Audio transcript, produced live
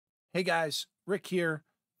Hey guys, Rick here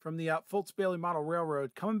from the Fultz Bailey Model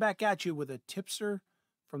Railroad, coming back at you with a tipster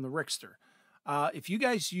from the Rickster. If you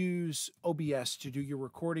guys use OBS to do your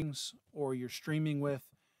recordings or your streaming with,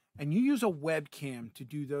 and you use a webcam to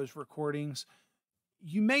do those recordings,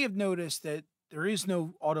 you may have noticed that there is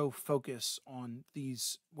no autofocus on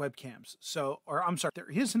these webcams. Or I'm sorry, there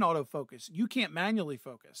is an autofocus. You can't manually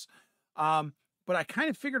focus. But I kind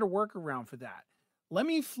of figured a workaround for that. Let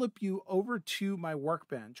me flip you over to my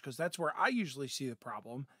workbench because that's where I usually see the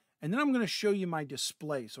problem. And then I'm going to show you my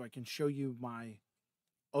display so I can show you my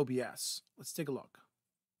OBS. Let's take a look.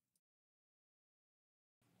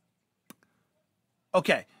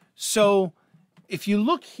 Okay, so if you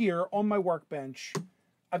look here on my workbench,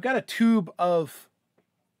 I've got a tube of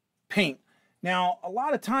paint. Now, a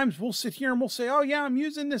lot of times we'll sit here and we'll say, oh yeah, I'm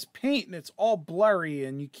using this paint and it's all blurry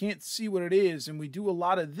and you can't see what it is. And we do a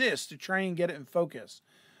lot of this to try and get it in focus.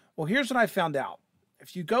 Well, here's what I found out.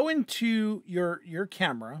 If you go into your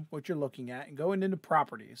camera, what you're looking at, and go into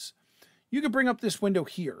properties, you can bring up this window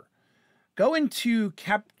here. Go into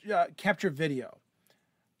capture video.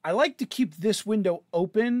 I like to keep this window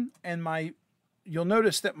open, and you'll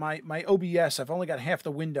notice that my OBS, I've only got half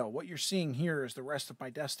the window. What you're seeing here is the rest of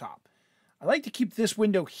my desktop. I like to keep this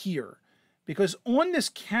window here because on this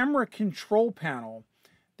camera control panel,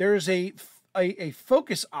 there's a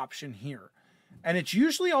focus option here, and it's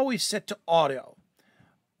usually always set to auto.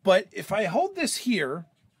 But if I hold this here,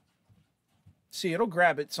 see, it'll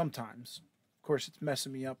grab it sometimes. Of course, it's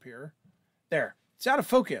messing me up here. There, it's out of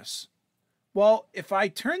focus. Well, if I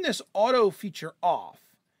turn this auto feature off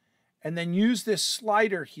and then use this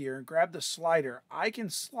slider here and grab the slider, I can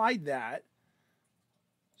slide that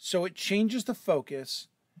so it changes the focus,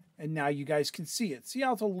 and now you guys can see it. See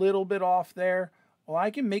how it's a little bit off there? Well, I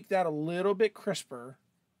can make that a little bit crisper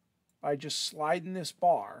by just sliding this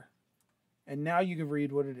bar, and now you can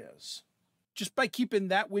read what it is. Just by keeping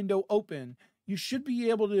that window open, you should be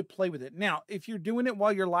able to play with it. Now, if you're doing it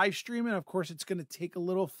while you're live streaming, of course, it's going to take a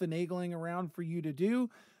little finagling around for you to do.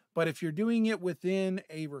 But if you're doing it within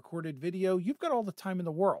a recorded video, you've got all the time in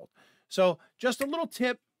the world. So just a little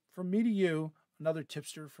tip from me to you, another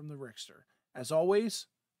tipster from the Rickster. As always,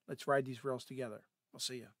 let's ride these rails together. I'll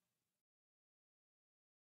see you.